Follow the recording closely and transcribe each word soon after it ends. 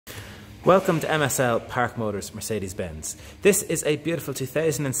Welcome to MSL Park Motors Mercedes-Benz. This is a beautiful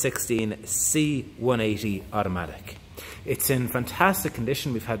 2016 C180 automatic. It's in fantastic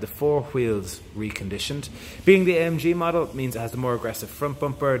condition. We've had the four wheels reconditioned. Being the AMG model means it has the more aggressive front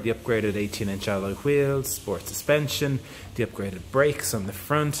bumper, the upgraded 18-inch alloy wheels, sport suspension, the upgraded brakes on the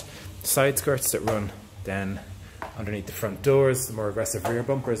front, side skirts that run down underneath the front doors, the more aggressive rear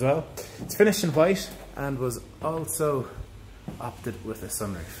bumper as well. It's finished in white and was also opted with a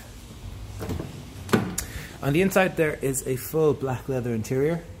sunroof. On the inside there is a full black leather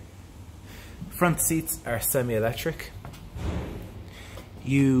interior. Front seats are semi-electric.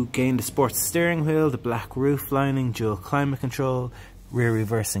 You gain the sports steering wheel, the black roof lining, dual climate control, rear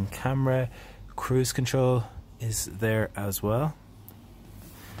reversing camera, cruise control is there as well.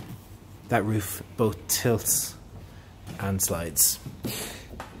 That roof both tilts and slides.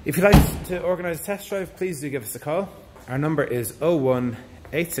 If you'd like to organise a test drive, please do give us a call. Our number is 01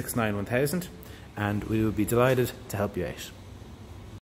 869 1000 and we would be delighted to help you out.